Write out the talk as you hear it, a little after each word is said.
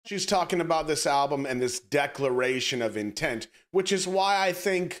She's talking about this album and this declaration of intent, which is why I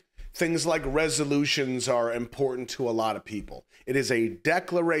think things like resolutions are important to a lot of people. It is a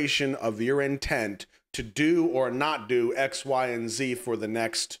declaration of your intent to do or not do X, Y, and Z for the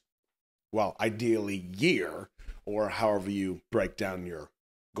next, well, ideally year, or however you break down your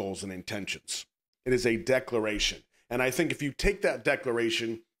goals and intentions. It is a declaration. And I think if you take that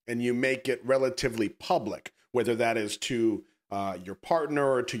declaration and you make it relatively public, whether that is to your partner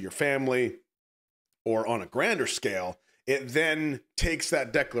or to your family or on a grander scale, it then takes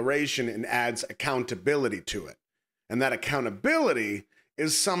that declaration and adds accountability to it. And that accountability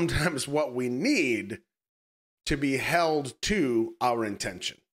is sometimes what we need to be held to our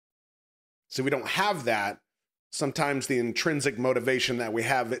intention. So we don't have that. Sometimes the intrinsic motivation that we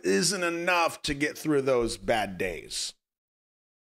have isn't enough to get through those bad days.